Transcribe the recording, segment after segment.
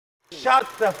Shut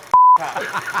the f*** up.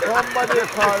 Somebody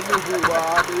call me who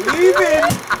I'm leaving.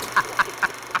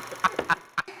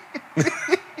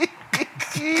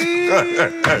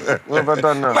 What have I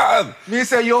done now? Man. Me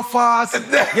say you're fast.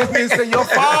 Yes, me say you're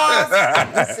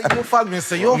fast. Me say you're fast. Me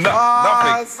say you're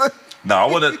fast. Nothing. No, I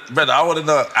want to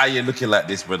know how you're looking like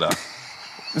this, brother.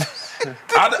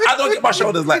 I don't get my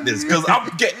shoulders like this because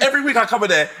every week I come in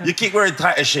there, you keep wearing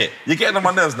tighter shit. You're getting on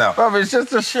my nerves now. Bro, it's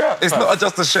just a shirt. It's not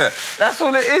just a shirt. That's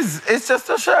all it is. It's just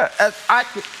a shirt. I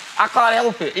can't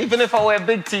help it. Even if I wear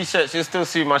big T-shirts, you'll still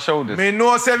see my shoulders. Me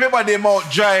know everybody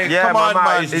mouth dry. Yeah, come on,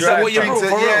 man. Is that what you brought for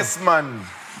real? Yes, man.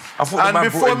 And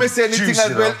before me say anything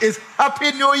as well, it's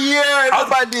Happy New Year,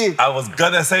 everybody. I was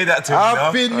gonna say that to him.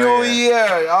 Happy New Year.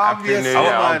 Happy New Year,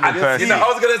 Uncle Percy. You know, I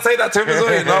was gonna say that to him as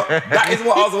well, you know. That is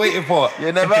what I was waiting for.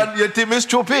 Your team is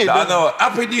stupid. I know.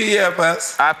 Happy New Year,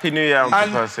 Pers. Happy New Year, Uncle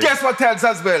And Percy. guess what else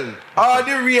as well? All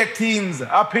the ratings,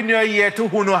 Happy New Year to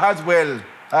Huno as well.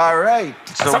 All right.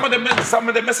 Some of them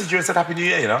messaged you and said Happy New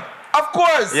Year, you know. Of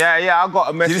course. Yeah, I got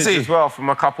a message as well from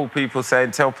a couple people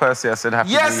saying, tell Percy I said Happy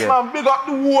New Year. Yes, man, big up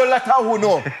the whole lot of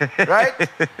Huno, right?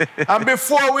 And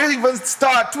before we even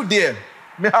start today,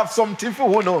 we have something for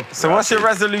Huno. So what's your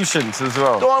resolutions as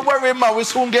well? Don't worry, man, we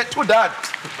soon get to that.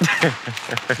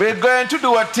 We're going to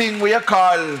do a thing we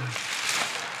call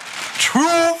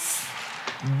Truth,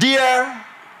 Dare,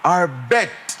 or Bet.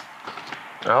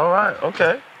 All right,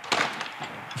 okay.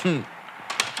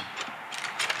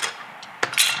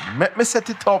 Let me set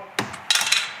it up.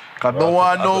 Because no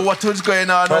one know what is going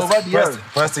on over there.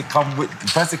 Percy come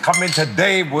in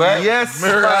today, boy. Yes,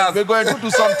 man, we're going to do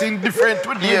something different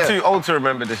today. You're too old to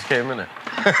remember this game, innit?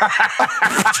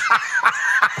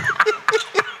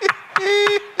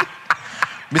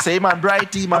 Me say, man,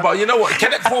 brighty, man. But you know what?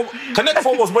 Connect 4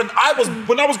 was when I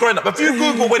was growing up. If you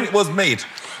Google when it was made,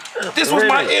 this was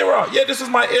my era. Yeah, this was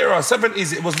my era.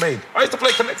 70s it was made. I used to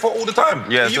play Connect 4 all the time.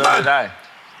 Yeah, you so mad? did I.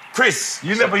 Chris,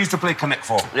 you never used to play Connect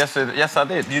 4. Yes, I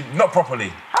did. Not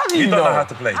properly. How do you don't know how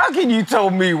to play. How can you tell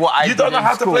me what I did? You don't know in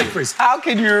how to school? play, Chris. How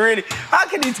can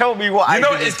you tell me what I did?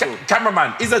 You know, it's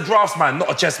cameraman. He's a draftsman,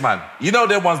 not a chess man. You know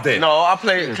them ones there. No, I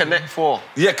play Connect 4.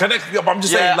 Yeah, Connect. But I'm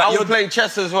just saying, like, I would play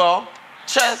chess as well.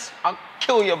 Chess, I'll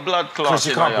kill your blood clot. Chris,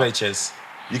 you can't play chess.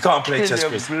 You can't play chess,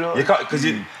 Chris. You can't, because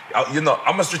you're not.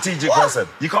 I'm a strategic person.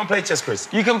 You can't play chess, Chris.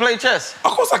 You can play chess?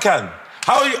 Of course I can.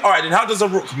 How are you? All right, then how does a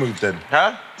rook move then?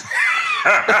 Huh?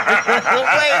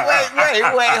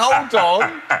 wait,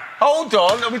 hold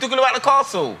on. Are we talking about the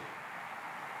castle?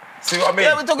 See what I mean?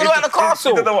 Yeah, we're talking about the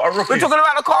castle. You don't know what a rook is. We're talking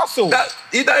about the castle.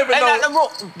 You don't even know. Ain't that the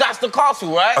rook? That's the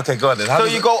castle, right? Okay, go on then. So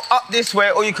you go up this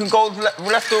way, or you can go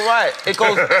left or right. It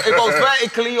goes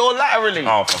vertically or laterally.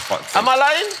 Oh, for fuck's sake. Am I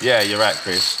lying? Yeah, you're right,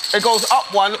 Chris. It goes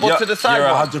up one or to the side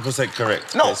you're one. 100%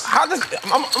 correct. No, Chris. how does...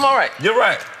 I'm all right. You're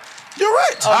right. You're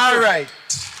right. All right.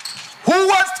 Who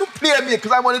wants to play me?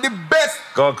 Because I'm one of the best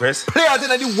Go on, Chris. players in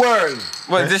the world.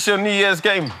 What, is this your New Year's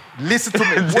game? Listen to me.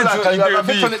 This Hold on, what you do I'm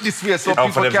turn it this way so Oh,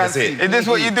 people for them can to see see. it. Is this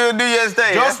what you do on New Year's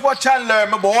Day? Just watch and learn,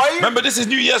 my boy. Remember, this is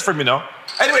New Year's for me now.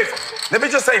 Anyway, let me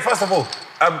just say, first of all,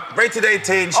 Rated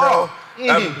 18 show.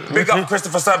 Big up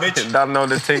Christopher Savage. Don't know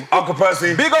the thing. Uncle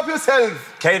Percy. Big up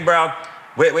yourself. Kane Brown.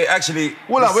 Wait, actually...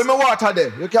 Hold on, where's my water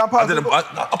there? You can't pass it. I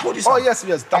poured you some. Oh, yes.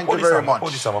 Thank you very much. I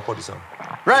poured you some.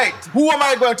 Right, who am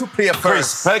I going to play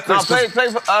first? Play Chris.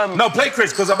 No, Play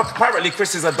Chris, because apparently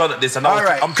Chris is a done at this. And All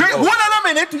right. I'm Chris, hold on a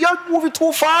minute. You're moving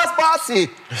too fast, bossy.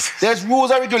 There's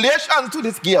rules and regulations to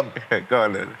this game. Go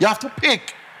on then. You have to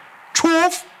pick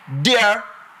truth, dare,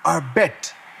 or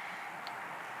bet.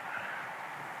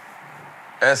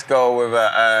 Let's go with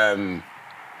a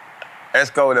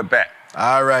bet.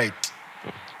 All right.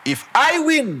 If I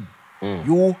win,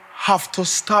 you have to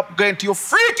stop going to your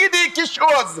freaky deaky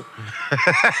shows.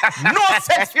 No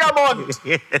sex for your month.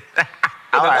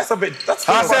 That's a bit... That's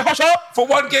I say, hush up. For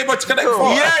one game, what you Connect 4?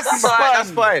 Yes, That's fine.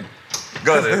 That's fine.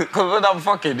 Go on then. Because when I'm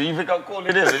fucking, do you think I'm calling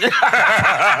in? No.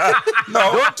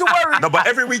 Don't you worry. No, but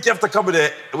every week you have to come in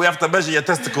there, we have to measure your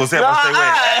testicles, see how much they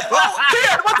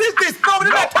weigh. What is this? No, we're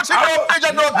not touching no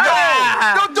measure, no.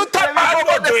 Don't do touch my I'm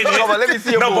not doing it. No, but let me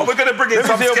see your No, balls. but we're going to bring in Let me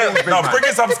some see your scales. balls, big No, man. bring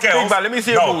in some scales. Big man, let me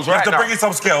see your balls You have right to now. bring in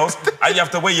some scales, and you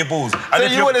have to weigh your balls. And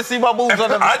if You want to see my balls on the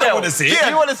scale? I don't want to see it.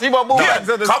 You want to see my balls on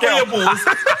the Cover scale? your balls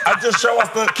and just show us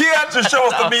the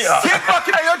meter. Sit back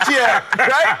in your chair,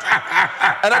 right?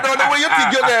 And I don't know what you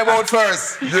think you're there about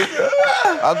first.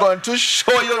 I'm going to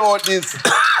show you about this.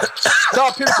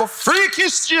 Stop him for freaky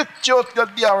shit, you're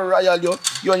damn royal, you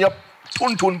and your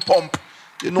tun pump.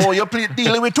 You know you're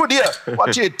dealing with today.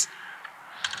 Watch it.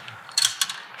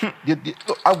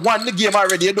 I won the game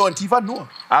already. You don't even know.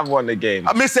 I've won the game.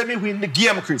 I may say me win the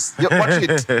game, Chris. You watch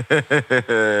it.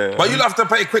 But you'll have to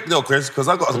pay quick though, Chris, because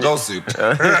I got to go soon.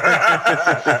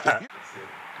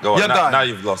 Go on, You're done. now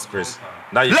you've lost, Chris.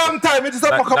 Now you've Long time it is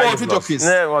not come out with you, Chris.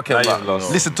 Yeah, okay, Now you've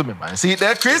lost. Listen to me, man. See it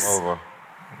there, Chris? Over.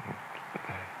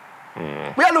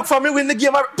 We are look for me win the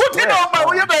game. Put it on, man.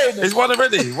 What you doing? He's won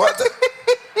already. What?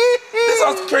 This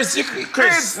is Chris.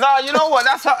 Chris. No, you know what?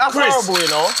 That's Chris. horrible, you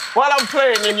know. While I'm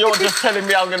playing and you're just telling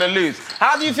me I'm going to lose.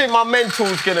 How do you think my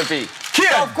mental's going to be?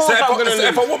 Yeah, of course So I'm going to lose.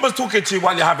 if a woman's talking to you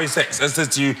while you're having sex and says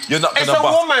to you, you're not going It's to a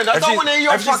bust. woman. I don't want to hear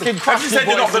your fucking crusty If you said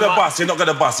you're not voice going to in my- bust, you're not going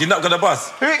to bust. You're not going to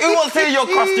bust. Who wants to hear your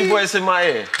crusty voice in my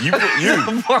ear? You.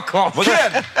 Fuck off.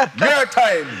 Ken, your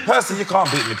time. Person, you can't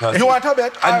beat me, person. You want to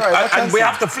bet? All right, And we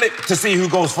have to flip to see who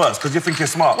goes first, because you think you're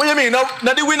smart. What do you mean? Now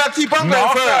the winner keep on No,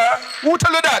 going sir. first. Who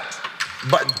tell you that?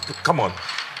 But come on.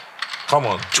 Come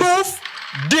on. Truth,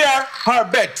 dare, or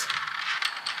bet?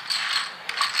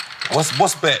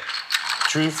 What's bet?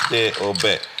 Truth, dare, or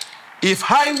bet? If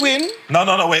I win,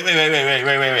 No, wait.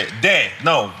 Dare.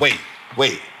 No, wait.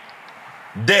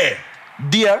 Dare.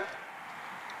 dare.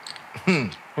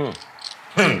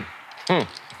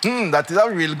 That is a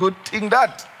real good thing,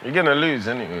 that. You're going to lose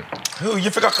anyway. Who, you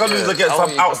think I can lose against some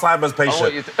Alzheimer's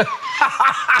patient?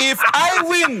 If I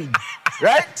win,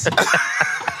 right?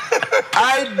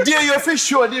 I dare you for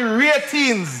sure the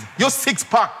ratings, your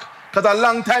six-pack. Because a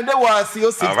long time they want to see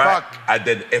your All right. six-pack. And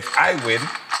then if I win,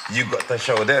 you got to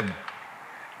show them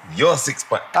your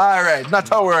six-pack. All right, not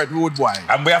a word, rude boy.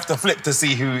 And we have to flip to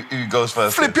see who goes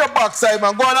first. Flip your backside,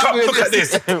 man. Go on and Look at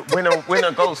this.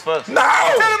 Winner goes first. No!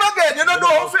 Tell him again, you don't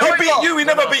know how He beat you, he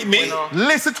never beat me.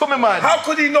 Listen to me, man. How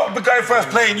could he not be going first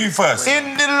playing you first?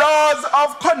 In the laws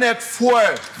of Connect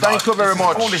 4, thank you very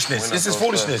much. Foolishness. This is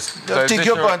foolishness. I think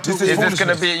you're going to Is this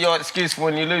going to be your excuse for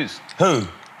when you lose? Who?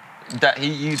 That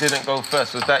you didn't go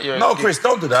first. Was that your No, excuse? Chris,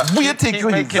 don't do that. We think you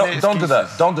making Don't do that.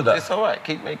 excuses. Don't do that. It's all right.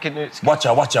 Keep making it. Watch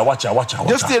out.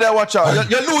 Just stay there, watch out.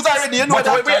 You lose already, you know Wait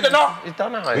that. there now. It's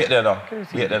done now. Wait there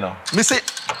now. Me say,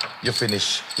 You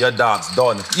finish. Your dance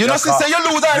done. you know, say you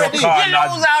lose already. You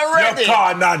lose already. Your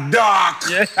car not dark.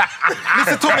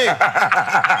 Listen to me.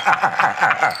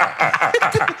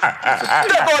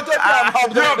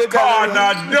 Your car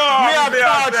not dark. Me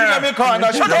have touch in my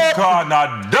corner. Shut Your up. car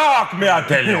not dark, me I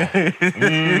tell you.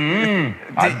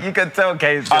 You can tell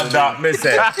Kane's And that me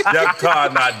say, your car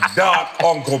not dark,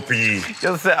 Uncle P.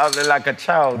 You'll sit out there like a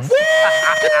child.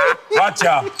 Watch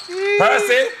out.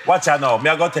 Percy, watch out now. Me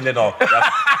I go tell you now.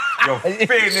 You're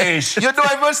finished. You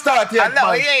don't even start yet,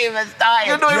 man. ain't even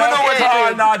started. You don't even Your know what car you're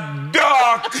doing. not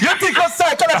dark. You think you're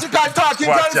psychological talking,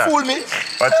 you Watch can't out. fool me.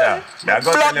 Watch out. Me I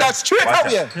go Block tell you. that straight Watch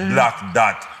away. out. Block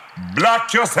that.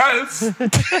 Block yourself.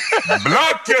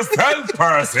 Block yourself,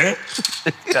 Percy.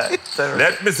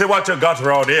 Let me see what you got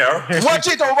around here. Watch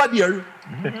it over there.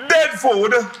 Dead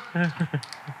food.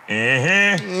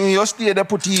 You stay there,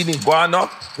 Putini. Go on now.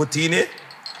 Putini.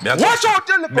 Watch out,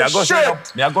 you Me I little go show you.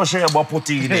 shit. Me I go show you about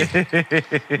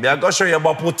Putini. Me I go show you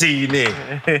about Putini.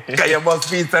 Cause you must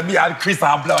feel to me and Chris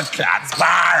are blood clots.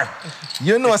 Bar.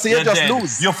 You know, so you You're just dead.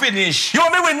 lose. You finish. You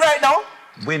want me win right now?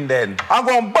 Win then. I'm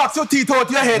going to box your teeth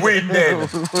out your head. Win then.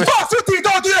 Box your teeth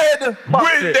out your head.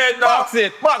 Win then now. Box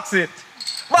it. Box it.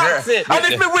 Box it. And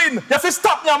if me win, you have to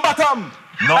stop me on bottom.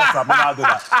 No, sir, me not do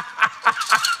that.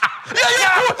 Yeah,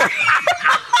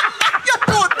 you're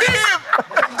too deep.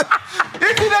 You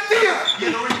see the team?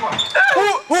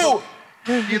 Who?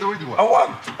 I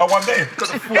won there.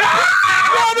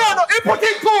 No. He put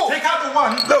in two. Take out the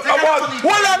one. Look, I won.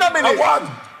 Hold on a minute.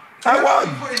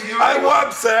 I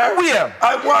won, sir. Where?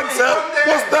 I won, sir.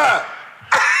 What's that?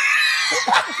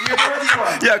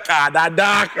 You can't a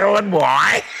dark road, boy.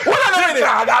 Hold on a minute.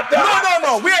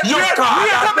 No. Wait a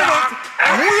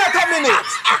minute.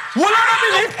 Hold on a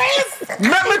minute.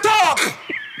 Let me talk.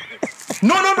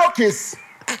 No, Kiss.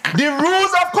 The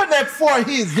rules of Connect 4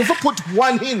 is you have to put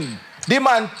one in. The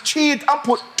man cheat and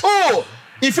put two.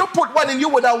 If you put one in, you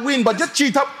would have win, but just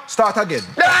cheat up, start again.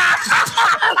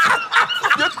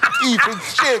 Your teeth in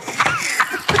shape.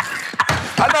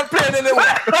 I'm not playing anymore.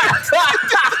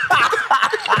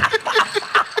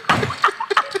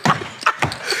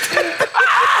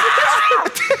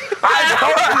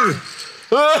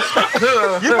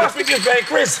 You must think it's very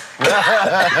Chris.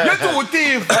 You're too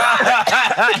thief.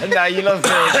 Nah, you lost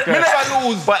it. You never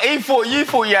lose. But you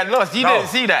thought you had lost. You No. didn't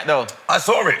see that though. I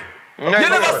saw it. You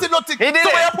never see nothing. He did so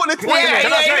it. you put it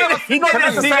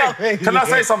Can I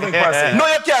say something, Percy? No,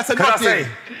 you can't say Can I nothing. say?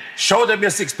 Show them your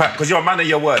six-pack, because you're a man of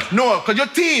your word. No, because you're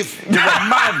thief. You're a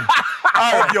man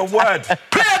of your word.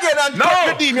 Play again. again and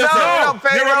No, redeem yourself. no,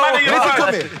 you're a man of your Listen to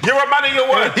word. me. You're a man of your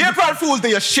word. April Fool's Day,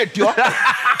 you shit, yo.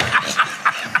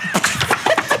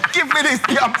 Give me this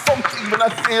damn something when I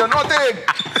say you nothing.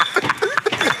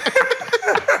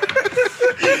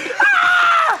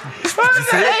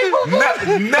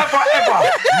 Never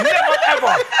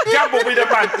ever gamble with a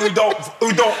man who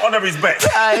don't honor his bet.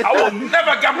 I will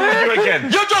never gamble with you again.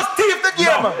 You just thief the game.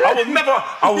 No,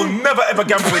 I will never ever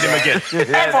gamble with him again.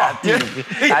 Ever.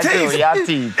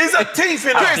 He's a thief,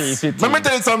 you know. Chris, let me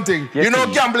tell you something. You know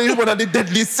gambling is one of the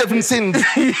deadly 7 sins.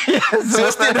 So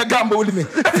you stay there gamble with me.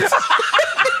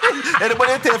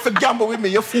 Anybody tell you to gamble with me,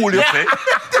 you fool, you see?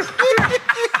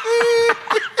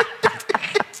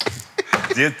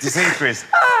 You see, Chris?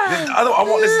 I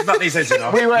want this. Not these things, you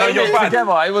know. We were no, in you're it bad.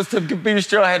 together. It was to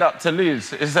boost your head up to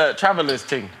lose. It's a traveller's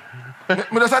thing.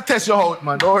 But just test your out,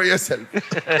 man. Don't worry yourself.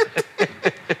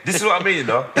 This is what I mean, you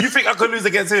know. You think I could lose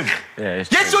against him? Yeah,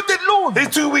 it's Yes, true. you did lose.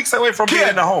 He's 2 weeks away from being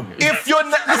in the home. If you're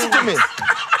not, listen to me.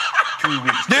 2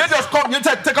 weeks. They just come, you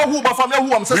take a Uber from your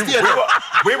home, so stay there.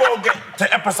 We won't get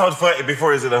to episode 30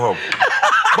 before he's in the home.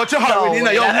 But you're already in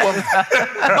your home.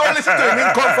 Don't listen to him. He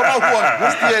come from our home.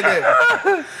 You stay there.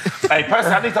 Hey, Percy,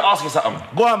 I need to ask you something.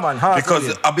 Go on, man. Hard Because for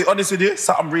you. I'll be honest with you,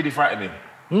 something really frightening.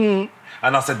 And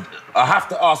I said, I have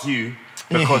to ask you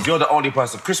because you're the only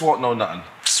person. Chris won't know nothing.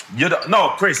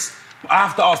 No, Chris. I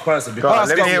have to ask person because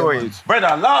Let me hear what you...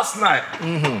 brother, last night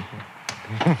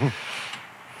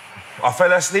I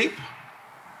fell asleep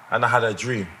and I had a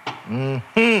dream.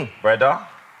 Brother,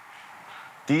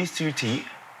 these 2 teeth,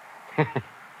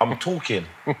 I'm talking.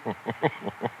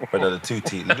 Brother, the 2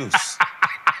 teeth loose.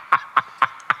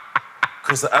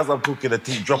 Because as I'm talking, the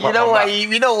teeth drop out my mouth.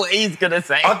 You know what he's gonna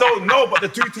say. I don't know, but the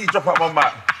 2 teeth drop out my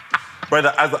mouth.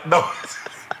 Brother, no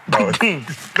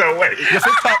way. You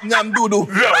fit tap nyam doodoo.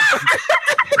 No.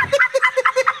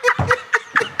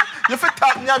 You fit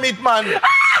tap nyam it, man.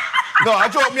 No, I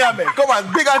joke me, man. Come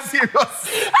on, big and serious.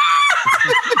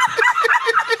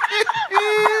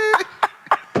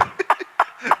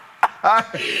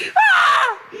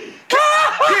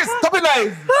 Chris, stop it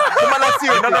nice. Come on, let's see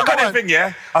it. No, Come on. anything,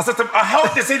 yeah? I said to him, I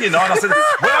held this in, you know, and I said,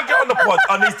 when I get on the pod,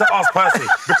 I need to ask Percy,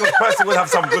 because Percy will have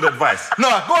some good advice. No,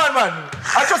 go on, man.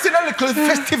 I just in a little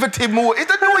festivity mood.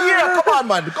 It's a new year. Come on,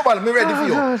 man. Come on, I'm ready for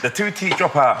you. The 2 teeth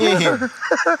drop out.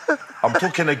 I'm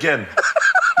talking again.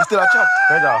 You still a chat?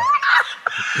 Brother.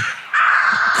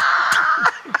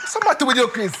 What's the matter with you,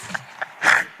 Chris?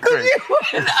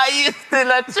 Are you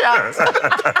still a chap?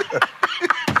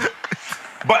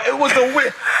 But it was a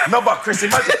weird... No, but Chris,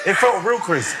 imagine... It felt real,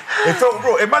 Chris. It felt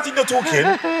real. Imagine you're talking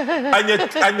and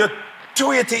your 2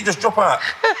 of your teeth just drop out.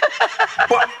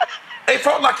 But it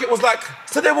felt like it was like...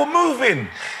 So they were moving.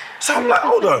 So I'm like,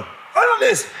 hold on. Hold on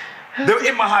this. They were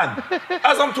in my hand.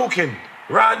 As I'm talking,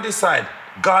 round this side,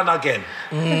 gone again.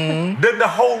 Then the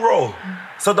whole row.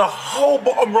 So the whole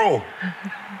bottom row.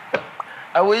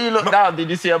 And when you look down, did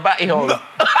you see a batty hole? No.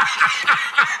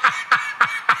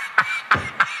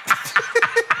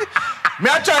 May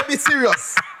I try to be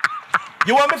serious?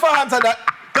 You want me to answer that?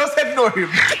 Just ignore him.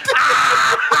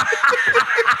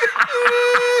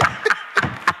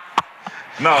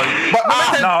 No, But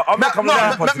I'm not coming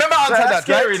down. Remember answer that,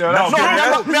 scary, right? though.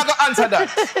 No, me I go answer that,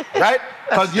 right?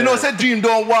 Because you know, say dream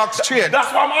don't walk straight.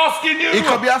 That's what I'm asking you. It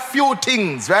could be a few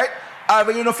things, right?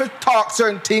 Either you know if you talk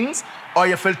certain things or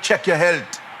you feel check your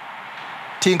health.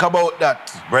 Think about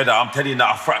that. Brother, I'm telling you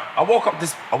now, I woke up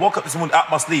this morning out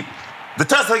my sleep. The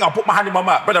first thing I put my hand in my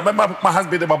mouth, brother, remember my hand's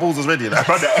been in my balls already, like,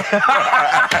 brother.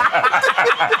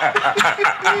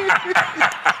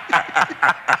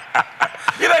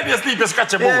 You don't need to sleep and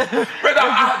scratch your balls. Brother,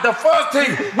 the first thing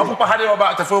I put my hand in my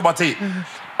mouth to feel my teeth,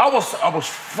 I was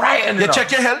frightened. You check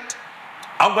your health?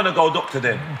 I'm gonna go doctor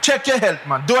then. Check your health,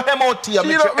 man. Do a MOT.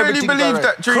 You don't really believe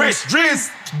that dream? Chris,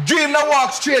 Dream not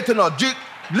walk straight, you know.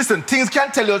 Listen, things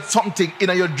can tell you something in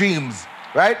your dreams,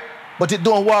 right? But it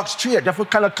don't walk straight. You have to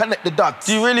kind of connect the dots.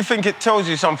 Do you really think it tells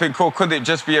you something, or could it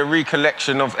just be a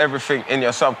recollection of everything in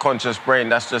your subconscious brain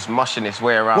that's just mushing its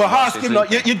way around? Well, ask him,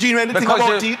 you dream anything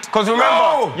about it? Because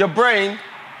remember, your brain,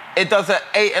 it does an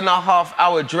 8.5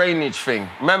 hour drainage thing.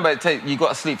 Remember, you got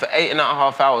to sleep for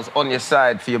 8.5 hours on your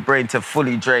side for your brain to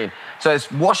fully drain. So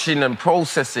it's washing and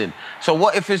processing. So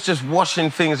what if it's just washing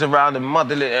things around and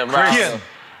muddling it around? Yeah.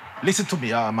 Listen to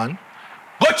me, man.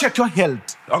 Go check your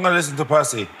health. I'm gonna listen to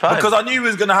Percy. Fine. Because I knew he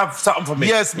was gonna have something for me.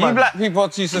 Yes, You man. black people are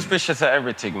too suspicious at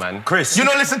everything, man. Chris. You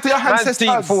don't listen to your Man's ancestors.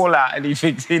 teeth fall out and he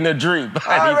thinks in a dream.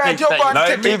 All right, you're going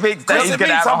to he thinks that Chris, he's it going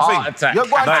to means have a heart something. attack. You're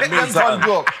going No, to it take means them something.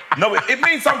 joke. No, it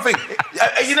means something.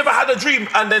 You never had a dream,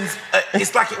 and then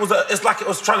it's like it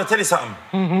was trying to tell you something.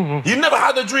 You never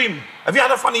had a dream. Have you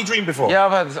had a funny dream before? Yeah,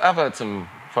 I've had some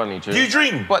funny dream. Do you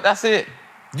dream? But that's it.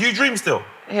 Do you dream still?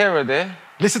 Here or there.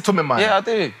 Listen to me, man. Yeah, I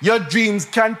do. Your dreams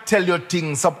can tell you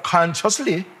things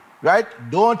subconsciously, right?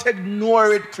 Don't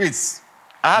ignore it, Chris.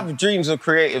 I have dreams of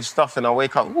creative stuff and I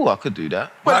wake up, ooh, I could do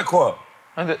that. Like what?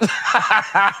 What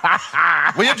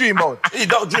you dream about? You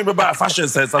don't dream about fashion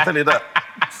sense, I'll tell you that.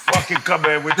 Fucking come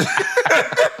here with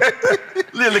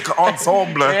little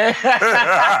ensemble. Yeah.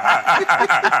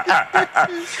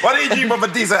 Why don't you dream of a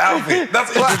decent outfit?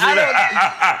 That's what you dream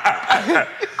about.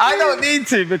 I don't need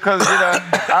to because, you know,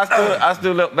 I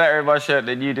still look better in my shirt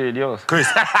than you do in yours. Chris,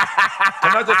 can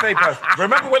I just say, Perth,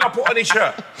 remember when I put on his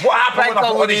shirt? What happened when I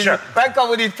put on his shirt? Back up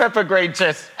with his pepper grain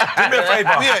chest. Do me a favour.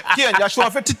 Yeah, Kane, you show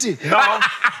off a titty. No.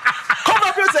 Come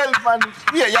up yourself, man.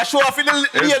 Yeah, you show off in the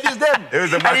ladies then. It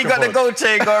was a And he got the microphone. gold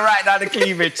chain going right down the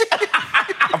cleavage.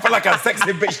 I feel like a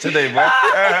sexy bitch today, man.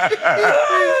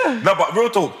 No, but real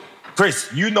talk. Chris,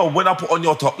 you know when I put on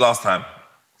your top last time,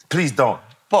 please don't.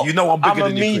 But you know I'm bigger I'm a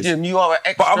than you, Chris. medium, you are an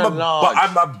extra large. But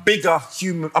I'm a bigger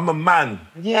human. I'm a man.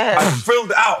 Yeah. I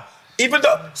filled it out. Even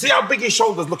though, see how big his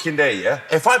shoulders looking there, yeah?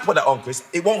 If I put that on, Chris,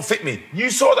 it won't fit me. You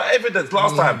saw that evidence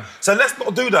last time. So let's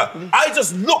not do that. I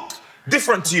just look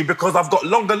different to you because I've got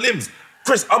longer limbs.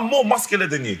 Chris, I'm more muscular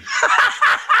than you.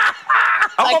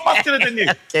 I'm more muscular than you.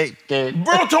 Okay.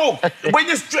 Real talk. When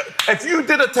you if you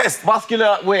did a test,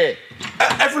 Muscular where?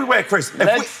 everywhere, Chris.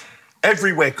 Legs?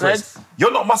 Everywhere, Chris. Legs?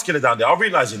 You're not muscular down there. I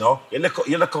realise, you know. You look a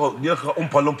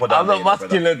oompa loompa down I'm there. not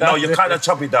muscular down No, you're there. kind of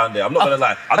chubby down there. I'm not gonna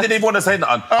lie. I didn't even want to say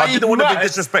nothing. I you didn't want to be mad?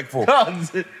 disrespectful.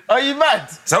 Are you mad?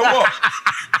 So what?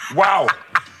 Wow.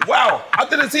 I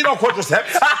didn't see no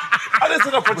quadriceps. I didn't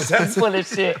see no quadriceps. Full of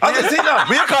shit. I didn't see none.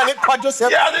 We call it quadriceps.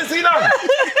 Yeah, I didn't see none.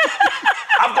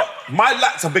 My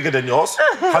lats are bigger than yours,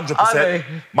 100%. Are they?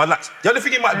 My lats. The only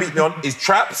thing you might beat me on is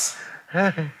traps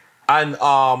and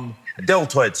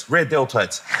deltoids, rear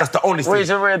deltoids. That's the only thing. Where's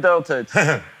your rear deltoid?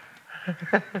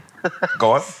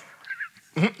 Go on.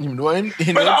 You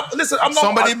know, Listen, I'm not...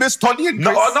 somebody been studying,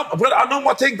 No, Chris. I know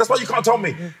my thing. That's why you can't tell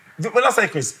me. When I say,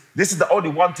 Chris, this is the only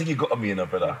one thing you got on me, you know,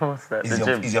 brother. What's that? Is The your,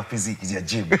 gym. is your physique, is your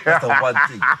gym. That's the one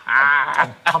thing.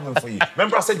 I'm coming for you.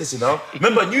 Remember I said this, you know?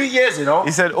 Remember New Year's, you know?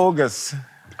 He said August.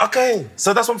 Okay,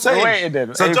 so that's what I'm saying. We're waiting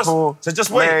then. So April,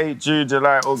 just wait. May, June,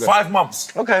 July, August. 5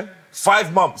 months. Okay.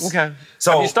 5 months. Okay.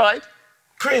 So, Have you started?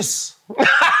 Chris.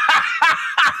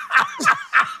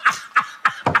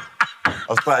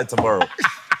 I'm starting tomorrow.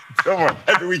 Tomorrow.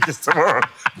 Every week is tomorrow.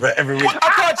 But every week. I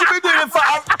thought you been doing it for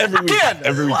Every week. Kane.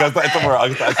 Every week. I'm starting tomorrow.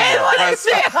 I'm starting tomorrow.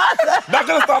 Not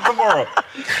gonna start tomorrow.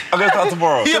 I'm gonna start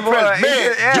tomorrow. April,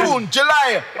 May, June,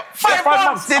 July. 5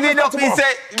 months. Did he not be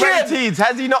saying... Kane.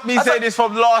 Has he not been saying this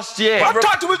from last year? I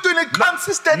thought you was doing it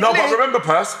consistently. No, but remember,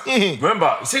 Perce,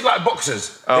 remember, you see, like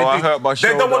boxers, Oh, I hurt my they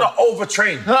don't shoulder. want to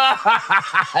overtrain,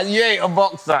 And you ain't a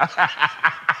boxer.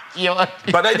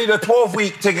 but they need a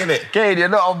 12-week thing in it. Kane, you're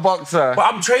not a boxer.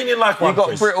 But I'm training like one, You got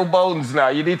Chris. brittle bones now.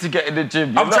 You need to get in the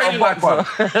gym. You're I'm not training a like one.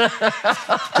 boxer.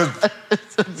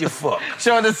 You fuck.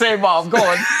 Show the same arm. Go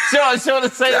on. Show the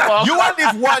same arm. You want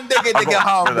this one nigga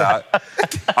harm.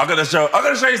 I'm gonna show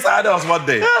you something else one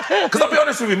day. Because I'll be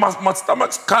honest with you, my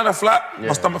stomach's kind of flat. Yeah.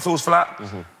 My stomach feels flat.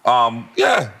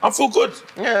 Yeah, I feel good.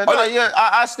 Yeah, no,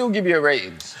 I still give you a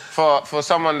ratings for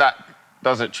someone that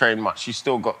doesn't train much. You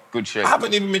still got good shape. I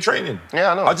haven't even been training.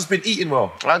 Yeah, I know. I've just been eating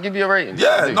well. I'll give you a rating.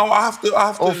 Yeah, no, I have to.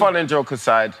 All fun and joke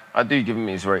aside, I do give him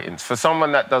his ratings. For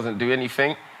someone that doesn't do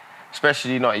anything,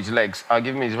 especially not his legs, I'll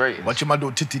give him his ratings. What you man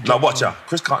do, titty? Now watch out.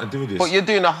 Chris can't do this. But you're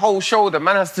doing the whole shoulder.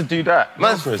 Man has to do that.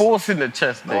 Man's Chris. forcing the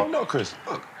chest No, thing. I'm not, Chris.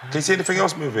 Look, can you see anything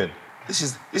else moving? This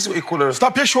is what you call a...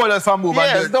 Stop your shoulders from moving.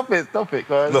 Yeah, stop it,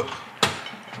 guys. Look,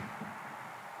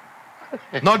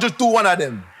 No, just do one of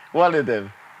them. One of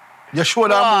them. Your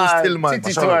shoulder move still, man.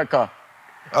 Titty twerker.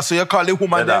 So you call the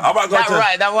woman that them.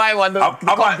 That right one looks I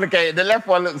might- complicated. The left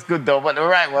one looks good though, but the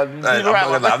right one, I'm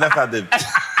left-handed.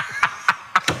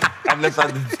 I'm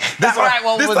left-handed. That right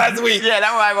one This was side's weak. Yeah,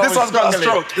 that right one This was one's got a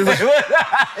struggling.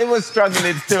 stroke. It was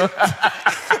struggling too.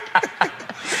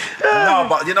 No,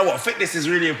 but you know what? Fitness is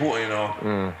really important, you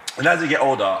know. And as you get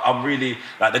older, I'm really...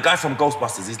 Like, the guy from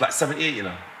Ghostbusters, he's like 78, you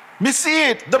know. Me see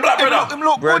it. The black brother. Him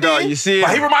look Brother, good. you see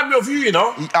But he it? reminds me of you, you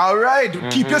know. All right.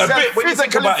 Keep A yourself bit, when you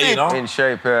think physically about it, you fit. know. In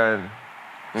shape and...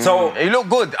 So, He looked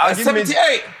good. I'll at give him his-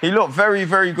 78. He looked very,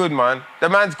 very good, man. The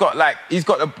man's got he's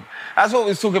got the... That's what we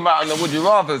was talking about on the Would You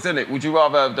Rathers, isn't it? Would you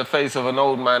rather have the face of an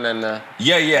old man and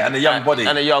yeah, and a young body.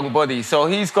 And a young body. So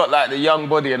he's got like the young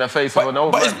body and the face of an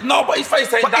old man. But his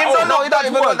face ain't But that him old. don't No, he don't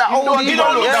even look that old. He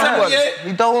don't look that old.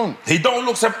 He don't. He don't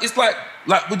look... It's like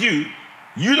with you,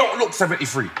 you don't look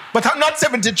 73. But I'm not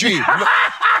 73. Who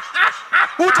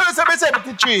told you I'm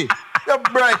 73? You're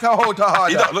bright and out of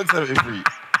He order. don't look 73.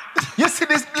 You see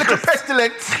this little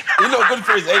pestilence? He's not good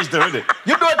for his age, though, isn't it?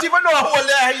 You don't even know how old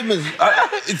him is.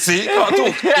 See, he can't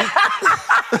talk.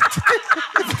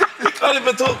 He can't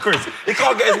even talk, Chris. He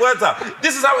can't get his words out.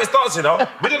 This is how it starts, you know.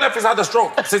 We don't know if he's had a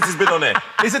stroke since he's been on there.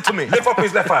 Listen to me. Lift up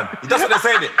his left hand. That's what they're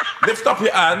saying it. Lift up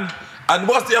your hand, and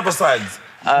what's the other signs?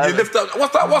 You lift up.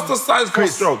 What's that? What's the signs for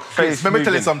stroke? Chris, let me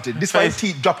tell you something. This why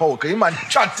teeth drop out. Okay, man,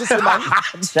 chat this man.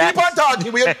 Keep on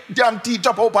talking with your damn teeth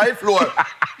drop out by the floor.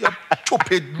 You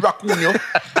stupid raccoon, you.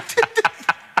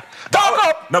 Talk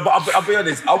up. No, but I'll be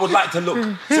honest. I would like to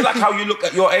look. See, like how you look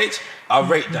at your age. I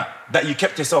rate that you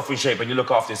kept yourself in shape and you look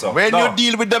after yourself. When you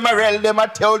deal with the morale, them I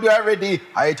told you already.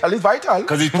 Vital is vital.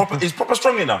 Because he's proper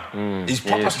strong enough. He's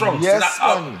proper strong. Yes, See,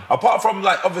 like, apart from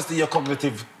like obviously your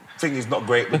cognitive thing is not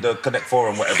great with the Connect 4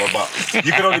 and whatever, but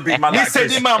you can only beat man like Chris.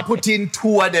 Listen, the man put in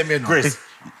 2 of them, you know. Chris,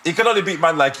 he can only beat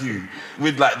man like you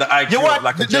with like the IQ you want, of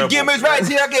like a the gerbil. game is right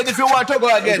here again if you want to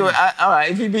go again. All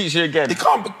right, if he beats you again. He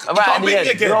can't beat me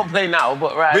again. We don't play now,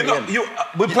 but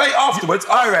we play afterwards.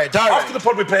 All right. After the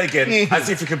pod, we play again and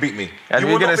see if you can beat me. And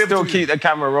we're going to still keep the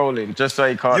camera rolling, just so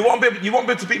he can't. You won't be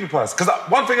able to beat me, plus. Because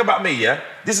one thing about me, yeah,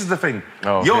 this is the thing.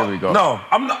 Oh, here we go. No,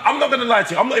 I'm not going to lie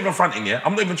to you. I'm not even fronting, yeah.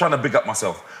 I'm not even trying to big up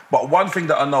myself. But one thing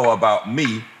that I know about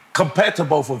me, compared to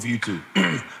both of you two,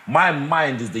 my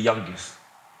mind is the youngest.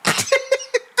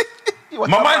 My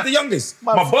mind's the youngest.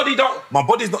 My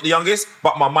body's not the youngest,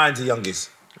 but my mind's the youngest.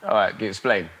 All right,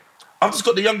 explain. I've just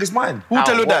got the youngest mind. Who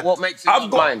tell you that? What makes a young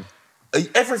mind?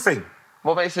 Everything.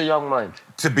 What makes a young mind?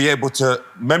 To be able to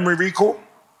memory recall.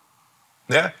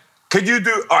 Yeah? Can you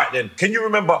do, all right then, can you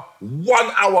remember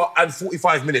 1 hour and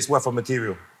 45 minutes worth of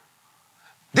material?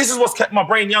 This is what's kept my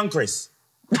brain young, Chris.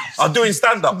 I'm doing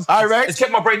stand-up. All right. It's kept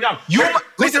my brain young.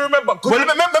 Listen, remember. Well,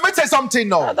 let me tell you something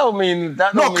now. That don't mean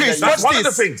that. No, Chris, that's watch one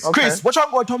this. of the things. Okay. Chris, watch, I'm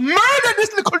going to murder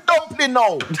this little dumpling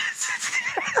now.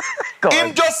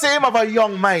 Him just say him have a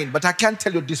young mind, but I can't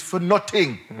tell you this for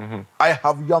nothing. I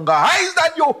have younger eyes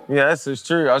than you. Yes, it's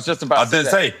true. I was just about to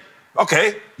say.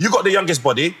 Okay, you got the youngest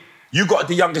body, you got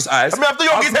the youngest eyes. I mean, I have the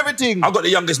youngest everything. I've got the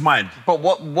youngest mind. But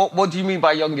what do you mean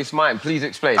by youngest mind? Please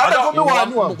explain. You got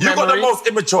the most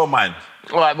immature mind.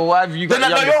 All right, but why have you got the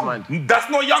youngest mind? That's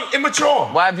not young, immature.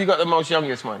 Why have you got the most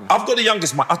youngest mind? I've got the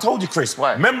youngest mind. I told you, Chris.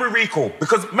 Why? Memory recall.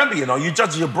 Because remember, you know, you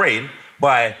judge your brain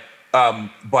by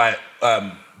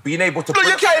being able to... No,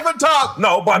 you can't even talk.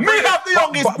 No, but... Me have the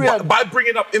youngest brain. By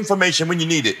bringing up information when you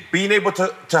need it. Being able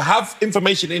to have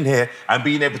information in here and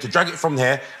being able to drag it from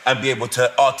here and be able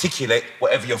to articulate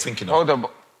whatever you're thinking of. Hold on.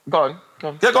 Go on.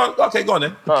 Yeah, go on. Okay, go on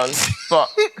then. Go on. But,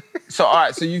 so, all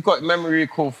right, so you've got memory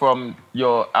recall from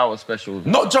your hour specials.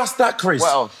 Not just that, Chris.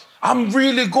 What else? I'm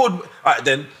really good. All right,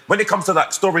 then, when it comes to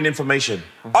like storing information,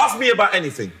 ask me about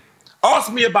anything.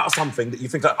 Ask me about something that you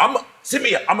think... I'm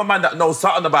a man that knows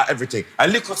something about everything. I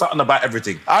look for something about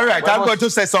everything. All right, I'm going to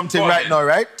say something right now,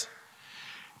 right?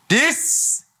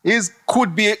 This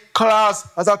could be classed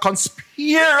as a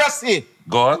conspiracy.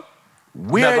 Go on.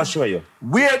 Never show you.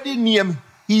 Where the name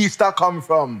Easter come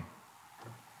from?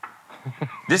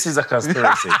 This is a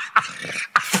conspiracy.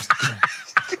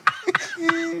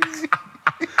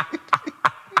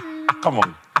 Come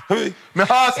on. Me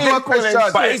ask you a question.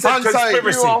 But it's a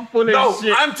conspiracy. No,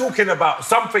 shit. I'm talking about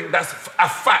something that's a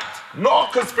fact, not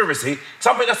a conspiracy.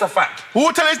 Something that's a fact.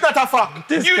 Who tell you it's not a fact?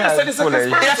 You just said it's a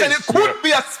conspiracy. I said it could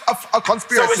be a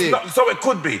conspiracy. So it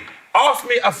could be. Ask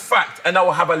me a fact and I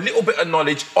will have a little bit of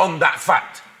knowledge on that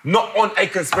fact, not on a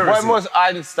conspiracy. When was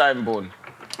Einstein born?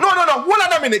 No. Hold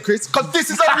on a minute, Chris, because this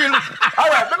is a real... All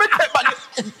right, let me take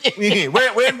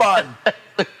back... When born?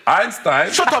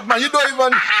 Einstein? Shut up, man. You don't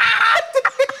even...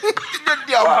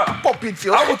 You're popping for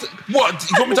you. What?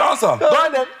 You want me to answer? Go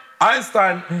on then.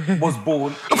 Einstein was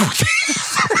born...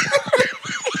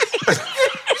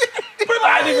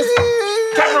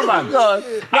 Cameraman.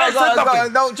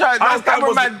 Don't try. No,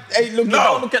 cameraman ain't looking.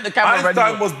 Don't look at the camera.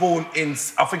 Einstein was born in,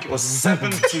 I think it was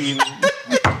 17...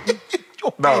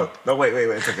 No, wait,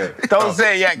 it's okay. Don't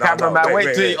say it yet, cameraman.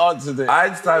 Wait till he answers it.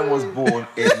 Einstein was born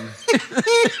in...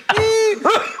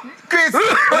 Chris,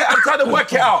 I'm trying to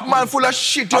work it out. Man full of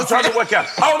shit. I'm trying to work it out.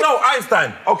 Oh, no,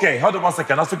 Einstein. Okay, hold on 1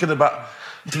 second. I was thinking about...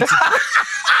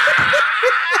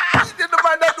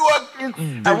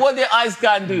 And what did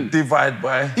Einstein do? Divide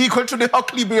by... Equal to the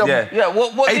Euclidean. Yeah.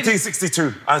 What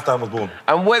 1862, Einstein was born.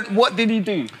 And what did he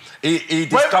do? He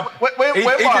discovered... He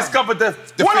discovered the...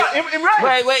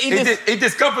 Wait. He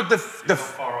discovered the...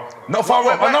 Not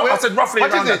far off. No, I said roughly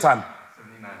around that time.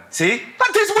 See?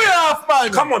 That is way off,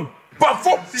 man. Come on. But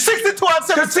for 62 and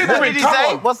 70. Considering, What did he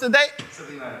say? What's the date?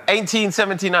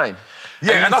 1879.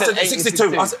 Yeah, and I said 62.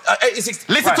 62. I said 86.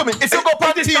 Listen to me. If you go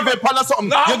on TV, pan or something,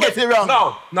 you get it wrong.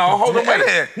 No, hold on,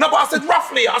 wait. No, but I said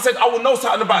roughly. I said I will know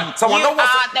something about. So I know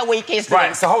what's the weakest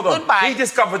right. So hold on. Goodbye. He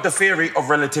discovered the theory of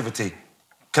relativity.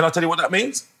 Can I tell you what that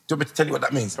means? Do you want me to tell you what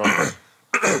that means?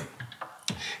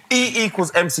 E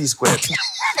equals MC squared.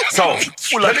 So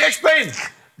let me explain. Do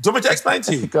you want me to explain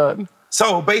to you? God.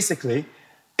 So basically,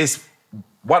 it's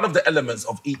one of the elements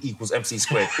of E equals MC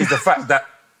squared is the fact that.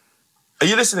 Are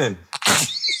you listening?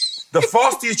 The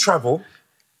faster you travel,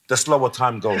 the slower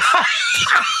time goes.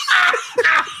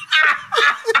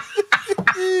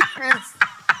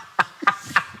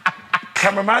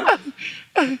 Cameraman?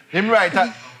 Him right.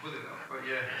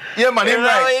 Yeah, man, him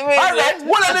right. All right,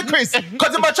 what are the Chris?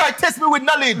 Because you might try to test me with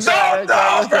knowledge. No,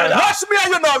 brother. Watch me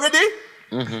and you know,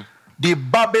 ready? The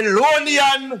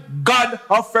Babylonian god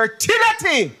of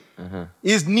fertility,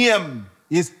 his name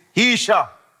is Isha.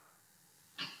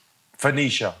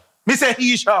 Phoenicia. Me say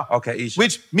Isha. Okay, Isha.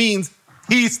 Which means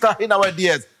Easter in our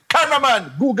days.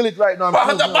 Cameraman, Google it right now.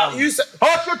 But you said...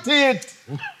 Hush your teeth.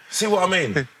 See what I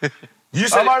mean? You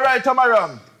said... Am I right, am I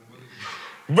wrong?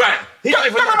 Right.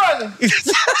 Cameraman,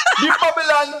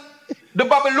 the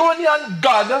Babylonian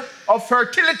god of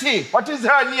fertility. What is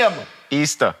her name?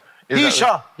 Easter.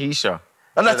 Isha. Isha.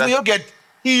 And that's where you get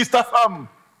Easter from.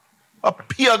 A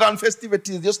pagan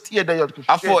festivities, just stay there.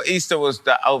 I thought Easter was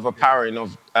the overpowering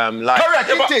of life. Correct,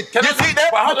 isn't it? You see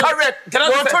that? Correct. Can I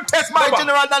want to test my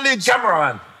general knowledge.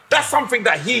 Cameron, that's something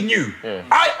that he knew. Yeah.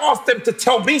 I asked them to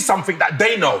tell me something that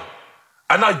they know,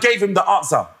 and I gave him the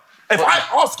answer. If I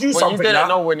ask you something you didn't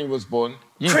now, know when he was born.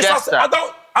 You Chris, guessed that.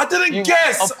 I didn't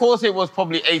guess. Of course it was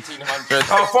probably 1800.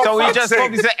 Oh, for so he fuck's just sake.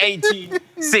 probably said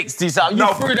 1860 something. You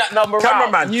No, threw that number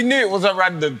cameraman. out. You knew it was a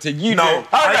random thing. You No. knew. All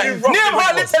I right, knew name roughly what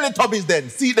all the it was. Teletubbies then.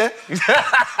 See there?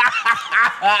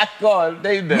 Go on,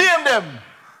 name them. Name them.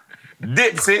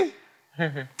 Dipsy,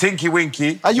 Tinky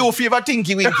Winky. Are you favourite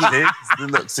Tinky Winky? See?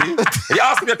 Look, see? He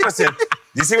asked me a question.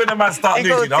 You see when the man started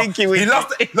He losing, goes Tinky Winky. He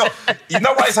lost. Look, you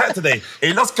know what he's had today?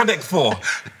 He lost Connect 4.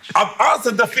 I've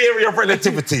answered the theory of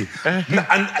relativity.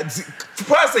 and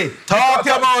Percy, Talk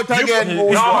him out again.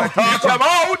 Talk him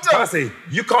out. Percy,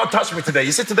 you can't touch me today.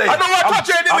 You see today? I don't want to touch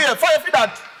you anyway. Fire for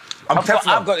that. I'm I've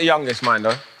Teflon. got the youngest mind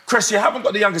though. Chris, you haven't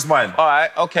got the youngest mind. All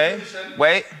right, okay.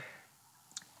 Wait.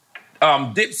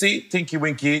 Dipsy, Tinky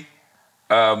Winky.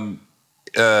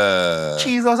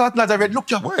 Jesus, that's not a red.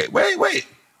 Look, you. Wait.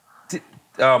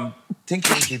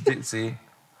 Tinky Winky, Dipsy,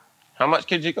 How much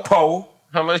kids you got? Poe.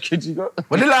 How much kids you got?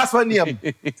 What the last one name?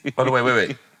 By the way,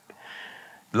 wait.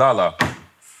 Lala.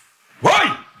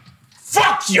 Why?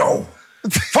 Fuck you!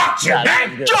 Fuck you,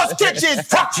 man! Just catch it.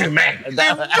 Fuck you, man!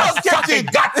 Just catch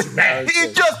it. Got you, man!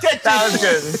 He just catch it. That was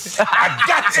good. I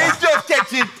got you! He just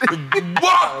catch it.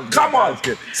 What? Come on!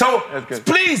 good. So, That's good.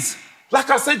 please, like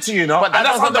I said to you, But that and that's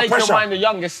doesn't under make pressure. your mind the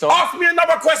youngest though. Ask me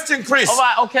another question, Chris. All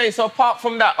right, okay, so apart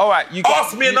from that, all right, you got...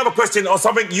 Ask me another question or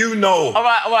something you know. All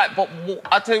right, but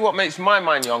I'll tell you what makes my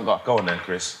mind younger. Go on then,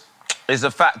 Chris. Is the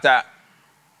fact that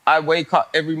I wake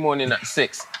up every morning at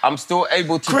 6. I'm still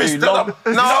able to Chris, do long...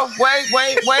 No,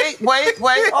 wait.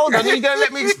 Hold on, are you going to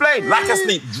let me explain? Lack of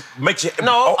sleep makes you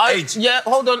No, age. yeah,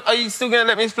 hold on. Are you still going to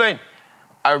let me explain?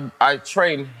 I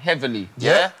train heavily,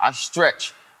 yeah? I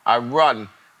stretch, I run,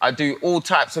 I do all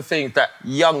types of things that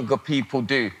younger people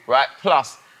do, right?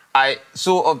 Plus, I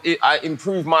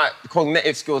improve my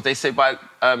cognitive skills, they say, by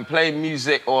playing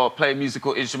music or playing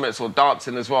musical instruments or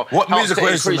dancing as well. What Helps musical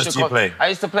to increase instruments your do you play? I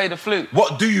used to play the flute.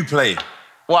 What do you play?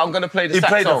 Well, I'm going to play the He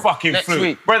saxophone played the fucking next flute.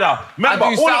 week. Brother, remember,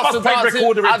 I do all of us salsa played dancing.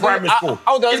 recorder I in do- primary school.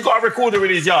 hold on. He's got a recorder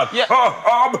in his yard. Yeah.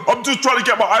 I'm just trying to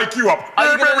get my IQ up.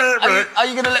 Are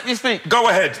you going to let me speak? Go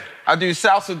ahead. I do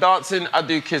salsa dancing, I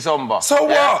do kizomba. So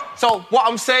what? So what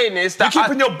I'm saying is that You're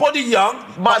keeping your body young,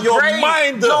 but your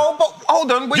mind... No, but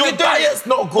hold on. When Your you're doing diet's it,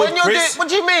 not good, when you're Chris. What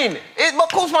do you mean? Of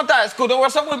course my diet's good, or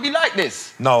else I wouldn't be like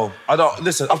this. No, I don't.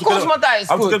 Listen, Of course my diet's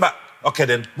I'm good. talking about... Okay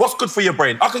then, what's good for your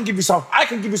brain? I can give you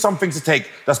some things to take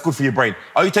that's good for your brain.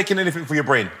 Are you taking anything for your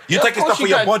brain? You're Yeah, taking of course stuff for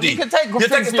your can. body. You can take good You're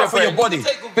things taking stuff for your body. You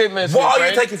can take good vitamins for What your are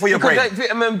you brain. taking for your brain? You can take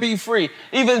vitamin B3.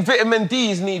 Even vitamin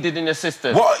D is needed in your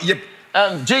system. What?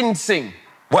 Ginseng.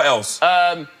 What else?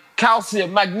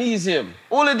 Calcium, magnesium.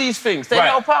 All of these things, they Right.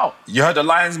 help out. You heard the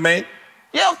lion's mane?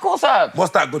 Yeah, of course I have.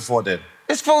 What's that good for then?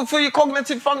 It's for your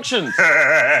cognitive functions. For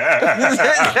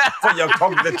your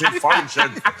cognitive function.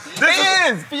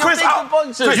 It is, for your Chris, cognitive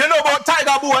functions. You know about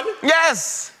Tiger Bone?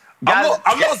 Yes. I'm not...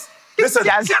 Listen.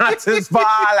 Yes, not to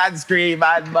fall and scream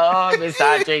and moan. We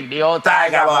start drink the old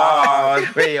tiger bone.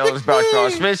 We use brush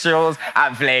visuals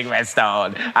and fling with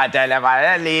stone. I tell them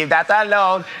I leave that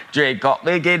alone. Drink up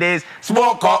the Guinness,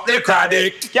 Smoke up the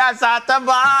chronic. yes, at the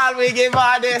ball, we give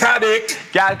all this. Chronic.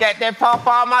 Girl, get the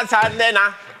performance and then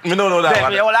We don't know that then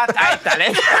one. we all are title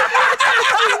it.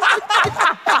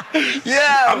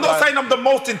 Yeah. I'm not saying I'm the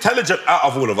most intelligent out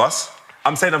of all of us.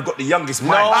 I'm saying I've got the youngest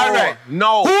mind. All right.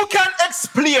 No. Who can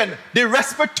explain the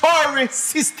respiratory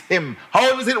system?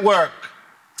 How does it work?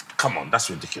 Come on, that's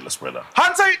ridiculous, brother.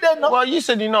 Answer it then, no? Well, you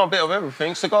said you know a bit of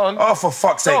everything, so go on. Oh, for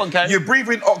fuck's sake. Go on, Ken. You breathe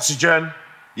in oxygen,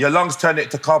 your lungs turn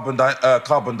it to carbon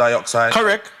dioxide.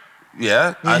 Correct.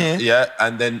 Yeah,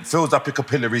 and then fills up your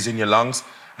capillaries in your lungs,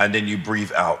 and then you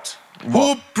breathe out.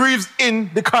 Who breathes in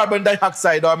the carbon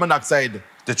dioxide or monoxide?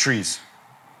 The trees.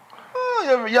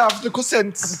 Oh, you have little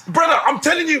sense. Brother, I'm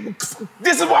telling you,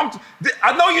 this is what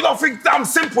I know you don't think that I'm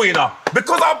simple, you know.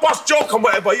 Because I bust joke and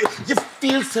whatever, you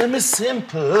feel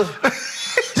semi-simple.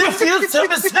 You feel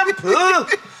semi-simple.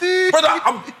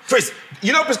 Brother, Chris,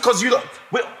 you know, because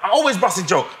I always busting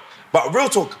joke. But real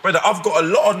talk, brother, I've got a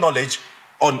lot of knowledge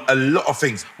on a lot of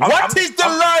things. What is the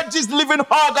largest living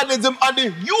organism on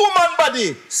the human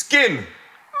body? Skin. Me,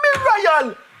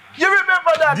 Ryan, you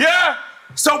remember that? Yeah.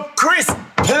 So, Chris,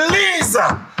 please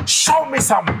show me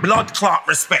some blood clot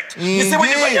respect. You see when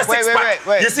you got your six-pack?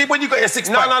 Wait. You see when you got your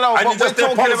six-pack? No, and but you just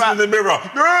we're talking about in the mirror.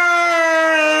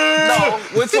 No,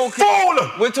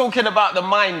 Fool! we're talking about the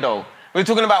mind, though. We're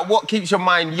talking about what keeps your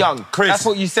mind young. Chris, that's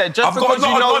what you said. Just I've got a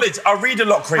lot of knowledge. I read a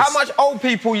lot, Chris. How much old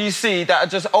people you see that are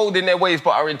just old in their ways but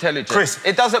are intelligent? Chris.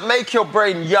 It doesn't make your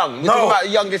brain young. We're talking about the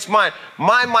youngest mind.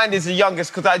 My mind is the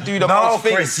youngest because I do the most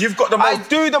things. Chris, you've got the most... I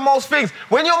do the most things.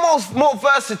 When you're more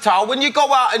versatile, when you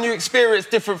go out and you experience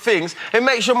different things, it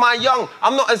makes your mind young.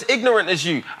 I'm not as ignorant as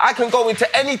you. I can go into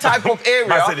any type of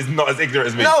area. I said he's not as ignorant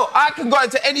as me. No, I can go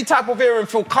into any type of area and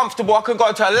feel comfortable. I can go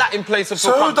into a Latin place and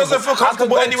feel comfortable. So who doesn't feel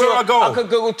comfortable anywhere I go? I can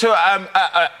go to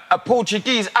a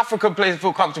Portuguese, African place and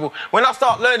feel comfortable. When I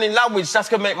start learning language, that's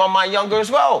going to make my mind younger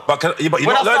as well. But you're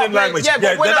not learning language. Yeah,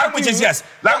 the languages, yes.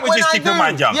 Languages keep your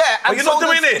mind young. Yeah, but you're not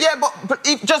doing it. Yeah, but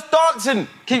just dancing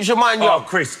keeps your mind young. Oh,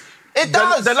 Chris. It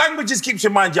does. The languages keeps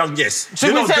your mind young, yes. So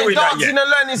you're we not say doing that dancing yet.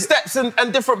 and learning steps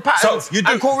and different patterns So you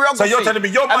do. and choreography. So you're telling me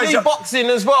your mind's and young. boxing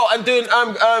as well and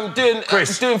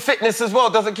doing fitness as well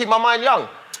doesn't keep my mind young.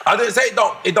 I didn't say it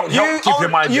don't help keep your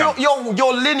mind young.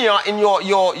 You're linear in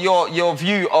your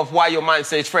view of why your mind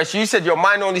stays fresh. You said your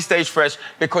mind only stays fresh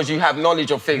because you have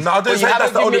knowledge of things. No, I didn't say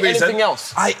that's the only reason. Anything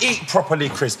else. I eat properly,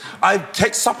 Chris. I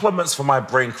take supplements for my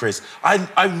brain, Chris.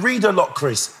 I read a lot,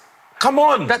 Chris. Come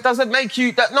on. That doesn't make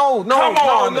you... No. Come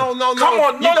on, You knowledge,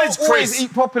 don't always Chris.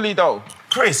 eat properly, though.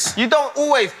 Chris. You don't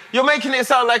always... You're making it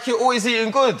sound like you're always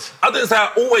eating good. I didn't say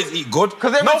I always eat good.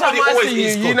 Because every time I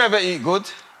see you, you never eat good.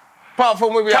 Apart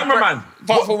from when we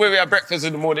have breakfast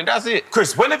in the morning, that's it.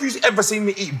 Chris, when have you ever seen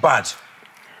me eat bad?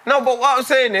 No, but what I'm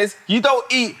saying is, you don't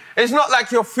eat... It's not like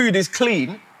your food is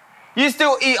clean. You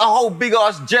still eat a whole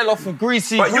big-ass jollof of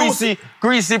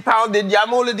greasy pounded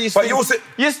yam, all of these things.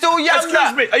 You're still yam.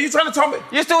 Excuse me, are you trying to tell me?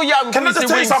 You're still yam. Can I just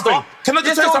tell you something? Can I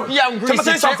just tell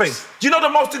you something? Do you know the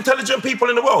most intelligent people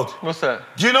in the world? What's that?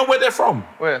 Do you know where they're from?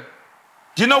 Where?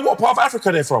 Do you know what part of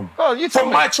Africa they're from? Oh, you tell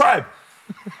From me. my tribe.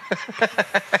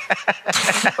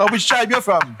 Which tribe you're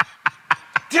from?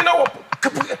 Do you know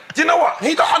what?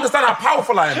 He don't understand how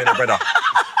powerful I am, in it, brother.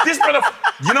 This brother,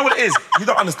 you know what it is? You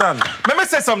don't understand. Let me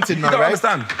say something now, You don't right?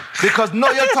 understand. Because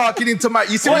now you're talking into my...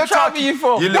 You see, What you're tribe talking... are you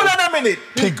from? Hold on a minute.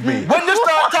 Pygmy. When you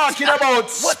start talking about tribe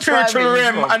spiritual are you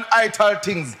realm from? and ital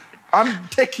things, I'm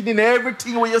taking in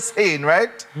everything what you're saying,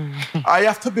 right? I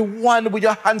have to be one with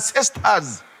your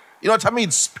ancestors. You know what I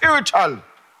mean? Spiritual.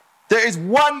 There is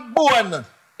one bone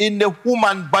in the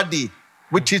woman body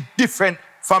which is different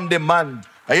from the man.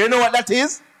 And you know what that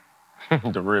is?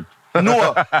 The rib.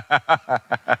 No.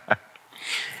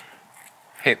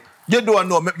 Hip. You don't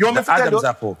know. You want me to tell Adam's you?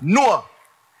 apple. No.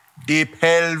 The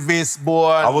pelvis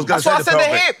bone. I was going to That's say why the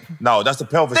I said the pelvis. hip. No, that's the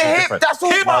pelvis. The is hip, different. that's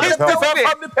all Hip part is of the different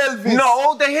pelvis. from the pelvis.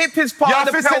 No, the hip is part You of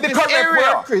have the to say the pelvis correct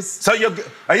area. word, Chris. So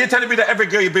are you telling me that every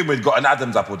girl you've been with got an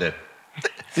Adam's apple there?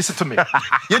 Listen to me.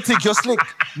 You think you're slick?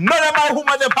 None of my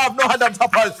women them have no Adam's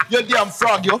apple. You damn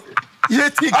frog, you. You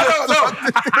think I you're don't know.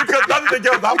 Because none of the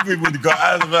girls I've been with got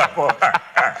Adam's apple.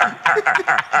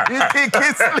 You think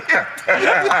it's slick?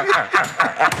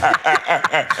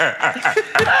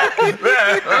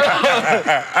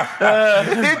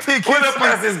 You think When it's I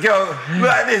pass this girl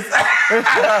like this.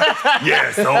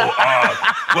 Yeah, so,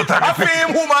 what time I you feel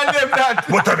picking woman them that.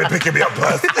 What time you picking me up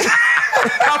first?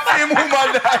 I feel woman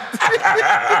that.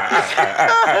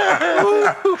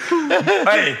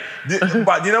 Hey,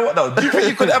 but you know what though? Do you think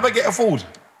you could ever get a fooled?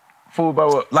 Fooled by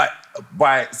what? Like,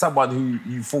 by someone who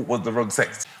you thought was the wrong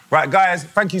sex. Right, guys,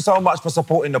 thank you so much for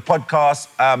supporting the podcast.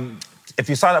 If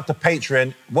you sign up to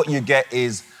Patreon, what you get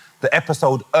is the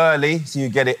episode early, so you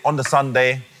get it on the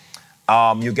Sunday.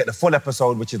 You get the full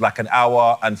episode, which is like an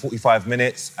hour and 45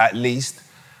 minutes at least.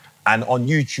 And on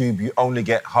YouTube, you only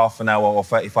get half an hour or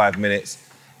 35 minutes.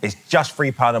 It's just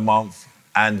 £3 a month.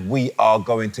 And we are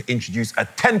going to introduce a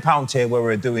 £10 tier where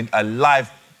we're doing a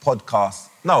live podcast.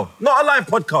 No, not a live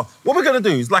podcast. What we're going to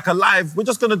do is like a live, we're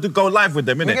just going to go live with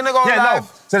them, innit? We're going to go live? No.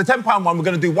 So the £10 one, we're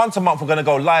going to do once a month. We're going to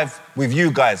go live with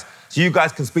you guys. So you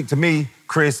guys can speak to me,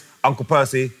 Chris, Uncle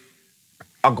Percy.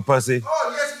 Uncle Percy.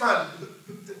 Oh, yes, man.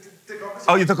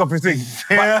 Oh, you took off his thing.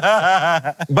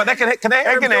 But they can they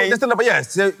hear him?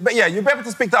 But yeah, you'll be able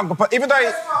to speak to Uncle Percy. Even though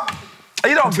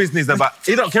you don't have business about,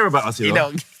 you don't care about us, you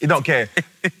know? You don't care.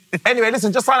 Anyway,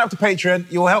 listen, just sign up to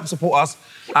Patreon. You'll help support us.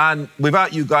 And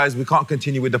without you guys, we can't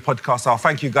continue with the podcast. So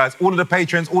thank you guys, all of the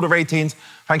patrons, all the ratings.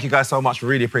 Thank you guys so much. We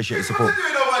really appreciate your support.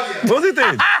 What's he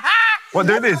doing? What,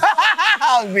 doing this?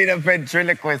 I'll be the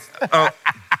ventriloquist. Oh.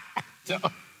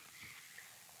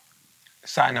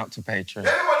 Sign up to Patreon.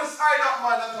 Everybody sign up,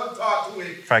 man, and come talk to me.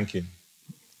 Thank you.